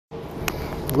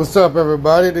What's up,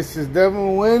 everybody? This is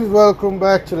Devin Wins. Welcome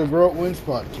back to the Growth Wins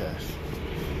podcast.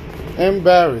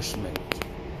 Embarrassment.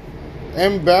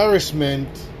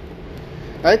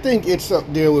 I think it's up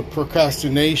there with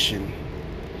procrastination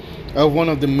of one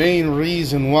of the main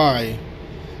reasons why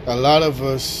a lot of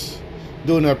us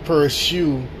do not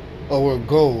pursue our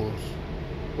goals,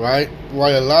 right?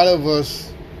 Why a lot of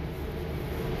us,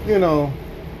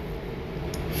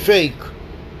 fake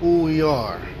who we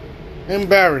are.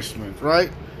 Embarrassment, right?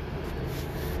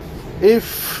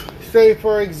 If, say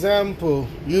for example,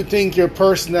 you think your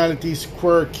personality is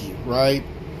quirky, right?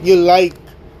 You like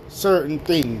certain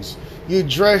things. You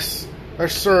dress a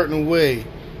certain way.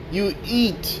 You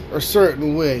eat a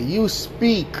certain way. You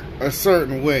speak a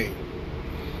certain way.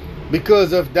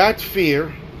 Because of that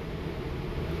fear,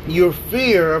 your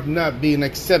fear of not being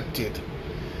accepted,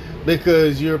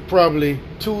 because you're probably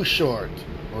too short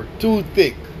or too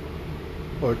thick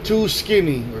or too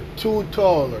skinny or too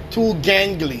tall or too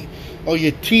gangly, or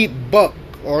your teeth buck,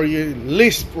 or you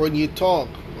lisp when you talk,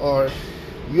 or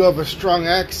you have a strong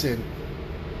accent,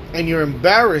 and you're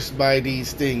embarrassed by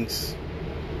these things.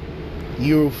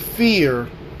 You fear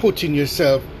putting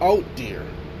yourself out there,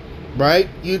 right?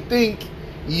 You think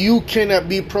you cannot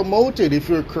be promoted if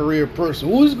you're a career person.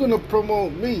 Who's going to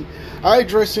promote me? I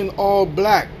dress in all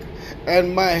black,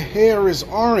 and my hair is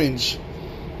orange.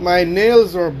 My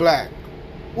nails are black.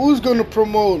 Who's going to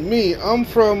promote me? I'm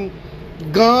from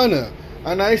Ghana,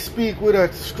 and I speak with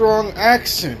a strong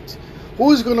accent.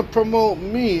 Who's going to promote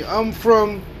me? I'm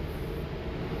from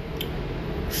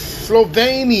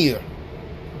Slovenia,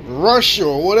 Russia,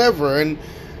 or whatever, and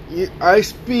I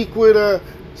speak with a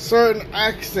certain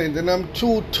accent, and I'm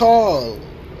too tall,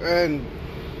 and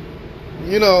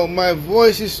my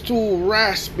voice is too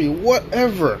raspy,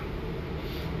 whatever.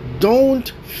 Don't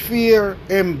fear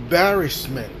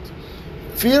embarrassment.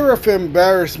 Fear of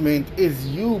embarrassment is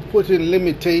you putting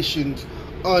limitations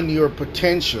on your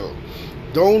potential.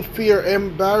 Don't fear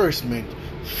embarrassment.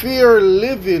 Fear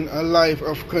living a life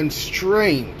of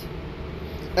constraint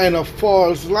and a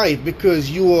false life,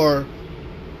 because you are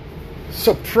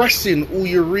suppressing who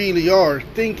you really are,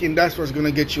 thinking that's what's going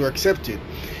to get you accepted.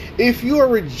 If you are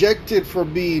rejected for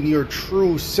being your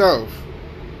true self,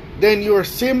 then you are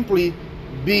simply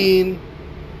being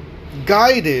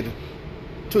guided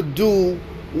to do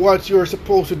what you're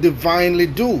supposed to divinely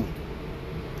do.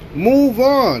 Move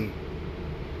on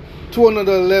to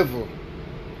another level,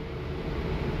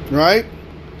 right?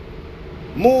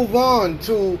 Move on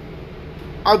to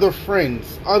other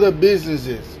friends, other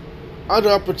businesses, other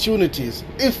opportunities.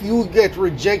 If you get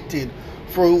rejected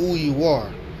for who you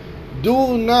are,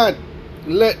 do not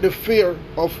let the fear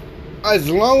of, as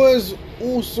long as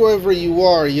whosoever you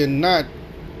are, you're not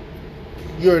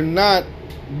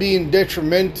being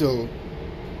detrimental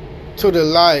to the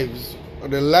lives or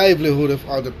the livelihood of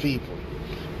other people.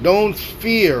 Don't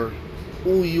fear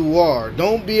who you are.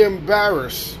 Don't be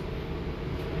embarrassed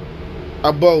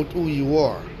about who you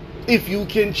are. If you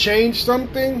can change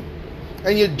something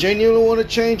and you genuinely want to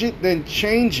change it, then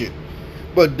change it.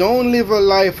 But don't live a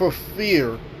life of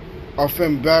fear, of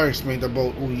embarrassment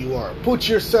about who you are. Put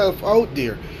yourself out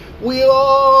there. We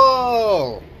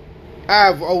all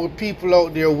have our people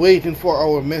out there waiting for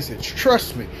our message.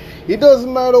 Trust me. It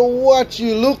doesn't matter what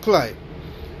you look like.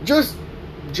 Just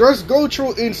go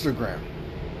through Instagram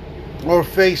or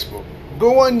Facebook.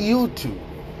 Go on YouTube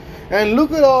and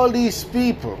look at all these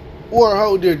people who are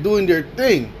out there doing their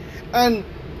thing. And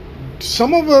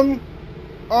some of them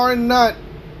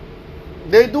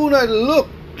they do not look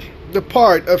the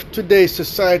part of today's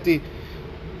society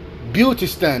beauty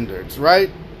standards,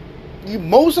 right?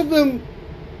 Most of them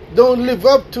don't live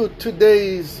up to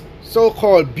today's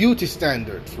so-called beauty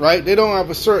standards, right? They don't have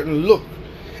a certain look,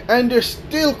 and they're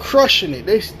still crushing it.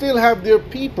 They still have their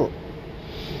people.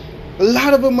 A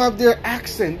lot of them have their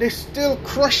accent. They're still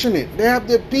crushing it. They have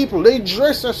their people. They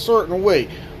dress a certain way.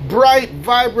 Bright,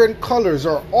 vibrant colors,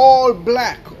 or all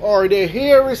black, or their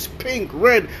hair is pink,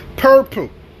 red, purple,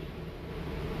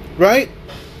 right?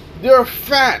 They're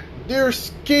fat, they're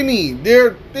skinny,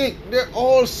 they're thick, they're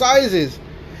all sizes,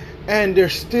 and they're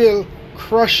still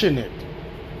crushing it.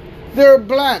 They're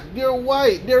black, they're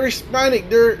white, they're Hispanic,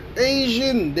 they're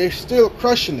Asian, they're still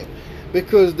crushing it,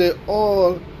 because they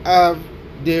all have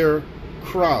their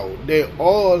crowd. They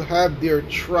all have their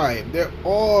tribe. They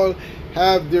all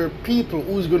have their people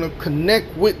who's going to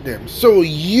connect with them. So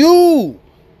you,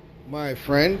 my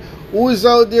friend, who is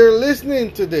out there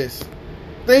listening to this,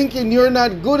 thinking you're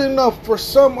not good enough for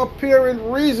some apparent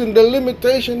reason, the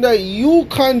limitation that you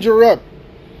conjure up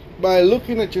by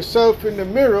looking at yourself in the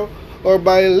mirror or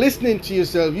by listening to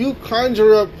yourself, you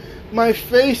conjure up My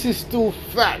face is too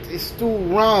fat. It's too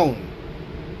round.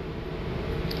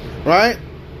 Right?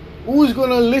 Who's going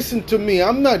to listen to me?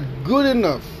 I'm not good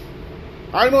enough.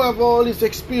 I don't have all this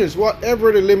experience.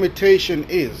 Whatever the limitation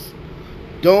is.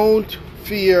 Don't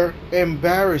fear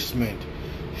embarrassment.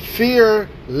 Fear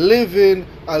living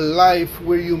a life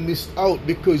where you miss out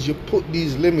because you put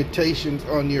these limitations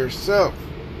on yourself.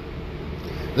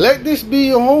 Let this be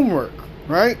your homework,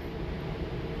 right?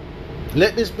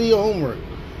 Let this be your homework.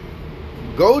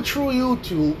 Go through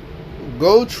YouTube,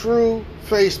 go through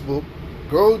Facebook,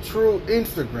 go through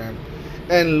Instagram,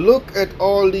 and look at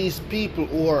all these people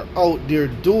who are out there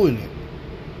doing it,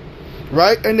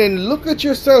 right? And then look at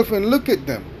yourself and look at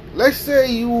them. Let's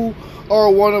say you are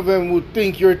one of them who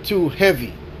think you're too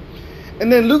heavy.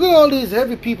 And then look at all these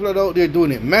heavy people that are out there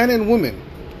doing it, men and women,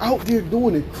 out there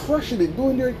doing it, crushing it,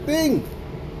 doing their thing,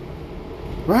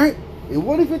 right? And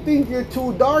what if you think you're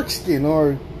too dark skinned,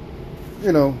 or,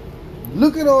 you know,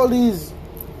 look at all these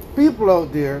people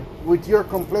out there with your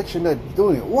complexion that's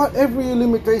doing it. Whatever your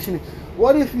limitation is.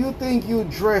 What if you think you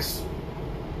dress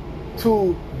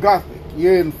too gothic?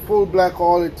 You're in full black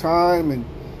all the time, and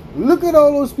look at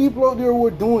all those people out there who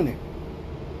are doing it.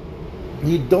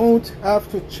 You don't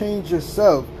have to change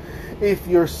yourself. If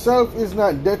yourself is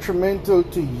not detrimental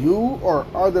to you or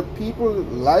other people's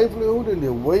livelihood and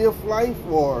their way of life,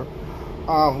 or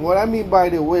what I mean by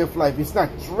their way of life, it's not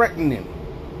threatening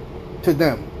to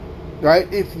them,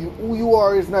 right? If who you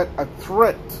are is not a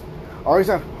threat or is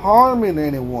not harming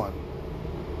anyone,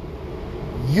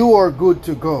 you are good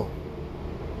to go,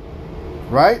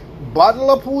 right?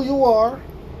 Bottle up who you are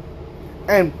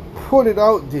and put it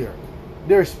out there.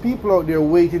 There's people out there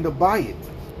waiting to buy it,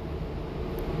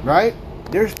 right?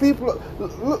 There's people.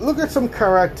 Look at some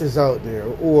characters out there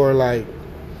who are like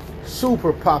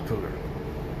super popular,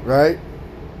 right?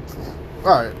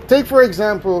 All right, take for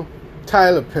example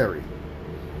Tyler Perry,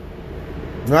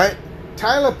 right?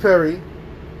 Tyler Perry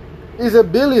is a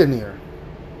billionaire,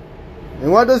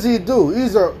 and what does he do?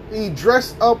 He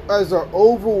dressed up as an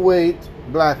overweight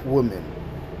black woman,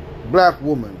 black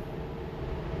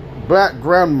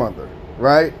grandmother,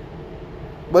 right?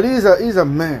 But he's a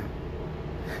man.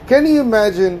 Can you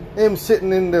imagine him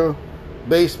sitting in the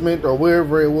basement or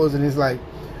wherever it was, and he's like,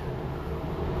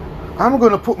 I'm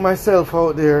gonna put myself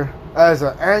out there as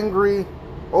an angry,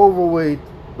 overweight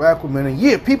black woman, and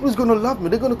yeah, people's gonna love me.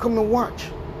 They're gonna come and watch.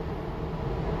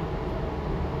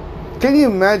 Can you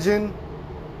imagine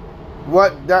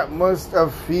what that must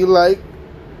have feel like?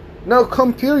 Now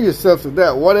compare yourself to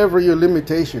that, whatever your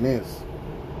limitation is,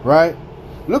 right?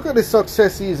 Look at the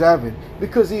success he's having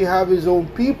because he have his own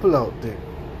people out there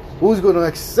who's going to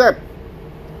accept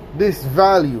this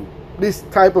value, this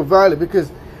type of value,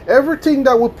 because everything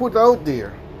that we put out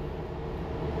there,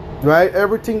 right?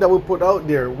 Everything that we put out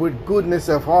there with goodness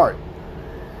of heart,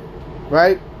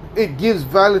 right? It gives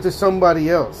value to somebody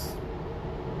else.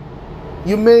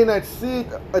 You may not see it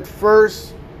at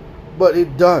first, but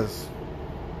it does.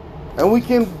 And we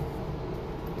can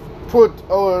put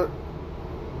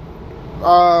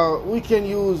we can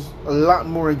use a lot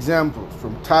more examples,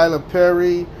 from Tyler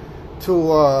Perry to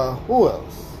who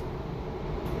else?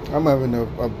 I'm having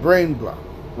a brain block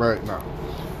right now.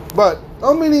 But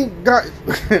how many guys?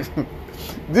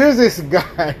 There's this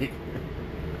guy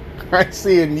I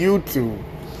see on YouTube,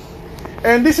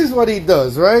 and this is what he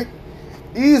does, right?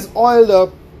 He's oiled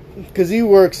up because he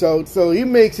works out, so he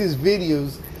makes his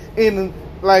videos in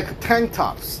like tank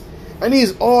tops, and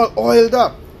he's all oiled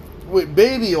up with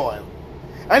baby oil,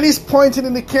 and he's pointing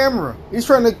in the camera. He's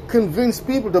trying to convince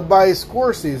people to buy his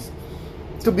courses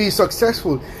to be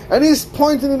successful, and he's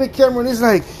pointing in the camera and he's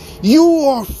like, you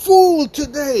are fooled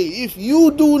today if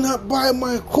you do not buy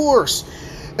my course,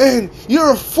 and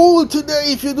you're a fool today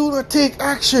if you do not take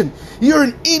action. You're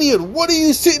an idiot. What are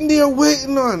you sitting there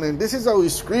waiting on? And this is how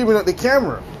he's screaming at the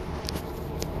camera.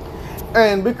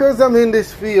 And because I'm in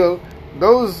this field,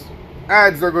 those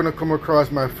ads are going to come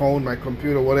across my phone, my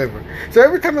computer, whatever. So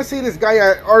every time I see this guy,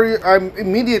 I'm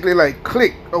immediately like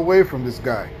click away from this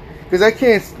guy, because I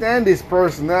can't stand his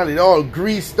personality. All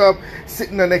greased up,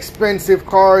 sitting in expensive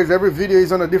cars. Every video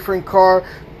he's on a different car,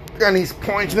 and he's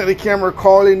pointing at the camera,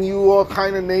 calling you all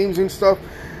kind of names and stuff.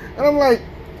 And I'm like,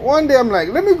 one day I'm like,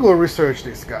 let me go research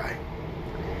this guy.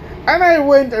 And I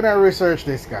went and I researched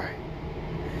this guy.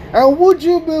 And would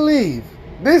you believe,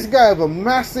 this guy have a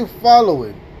massive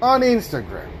following on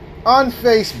Instagram, on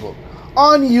Facebook,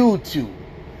 on YouTube,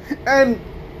 and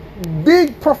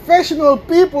big professional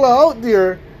people are out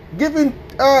there giving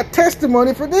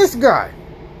testimony for this guy.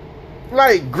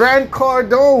 Like Grant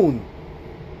Cardone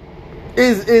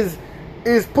is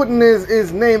is putting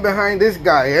his name behind this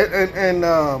guy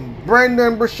and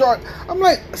Brendan Burchard. I'm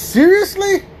like,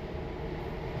 seriously?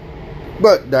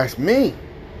 But that's me.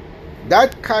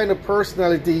 That kind of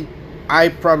personality I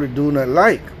probably do not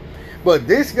like. But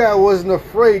this guy wasn't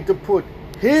afraid to put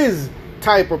his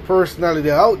type of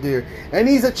personality out there, and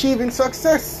he's achieving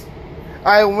success.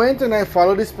 I went and I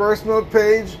followed his personal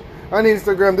page on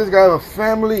Instagram. This guy has a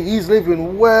family. He's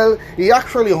living well. He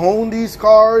actually owned these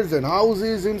cars and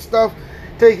houses and stuff.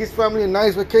 Take his family a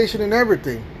nice vacation and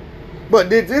everything. But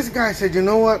this guy said, you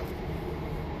know what?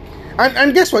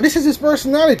 And guess what? This is his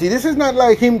personality. This is not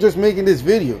like him just making this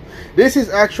video. This is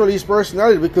actually his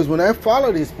personality, because when I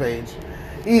followed his page,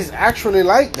 he's actually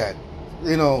like that,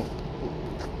 you know,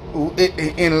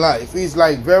 in life. He's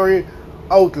like very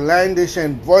outlandish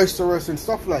and boisterous and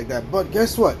stuff like that. But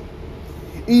guess what?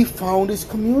 He found his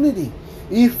community.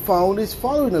 He found his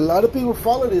following. A lot of people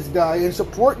follow this guy and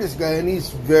support this guy, and he's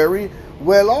very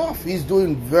well off. He's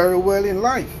doing very well in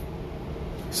life.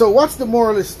 So what's the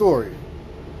moral of the story?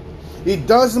 It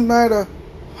doesn't matter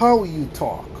how you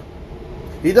talk.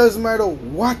 It doesn't matter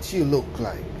what you look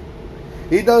like.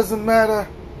 It doesn't matter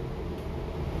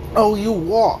how you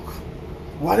walk.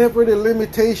 Whatever the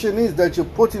limitation is that you're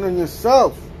putting on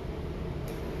yourself,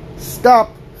 stop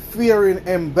fearing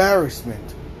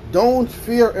embarrassment. Don't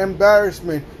fear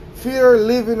embarrassment. Fear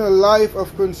living a life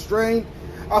of constraint,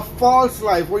 a false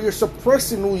life where you're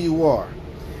suppressing who you are.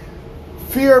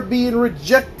 Fear being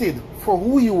rejected for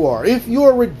who you are. If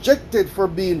you're rejected for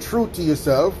being true to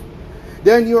yourself,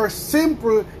 then you're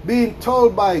simply being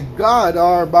told by God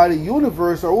or by the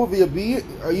universe or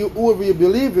whoever you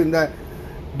believe in that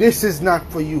this is not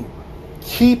for you.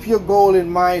 Keep your goal in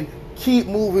mind. Keep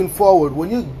moving forward.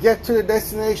 When you get to the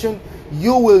destination,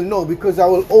 you will know, because I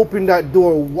will open that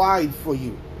door wide for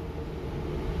you.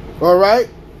 Alright?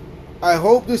 I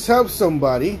hope this helps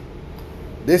somebody.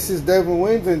 This is Devin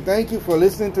Wins, and thank you for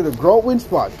listening to the Grow Wins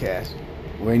podcast.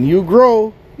 When you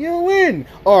grow, you win.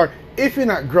 Or if you're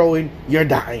not growing, you're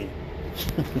dying.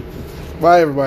 Bye, everybody.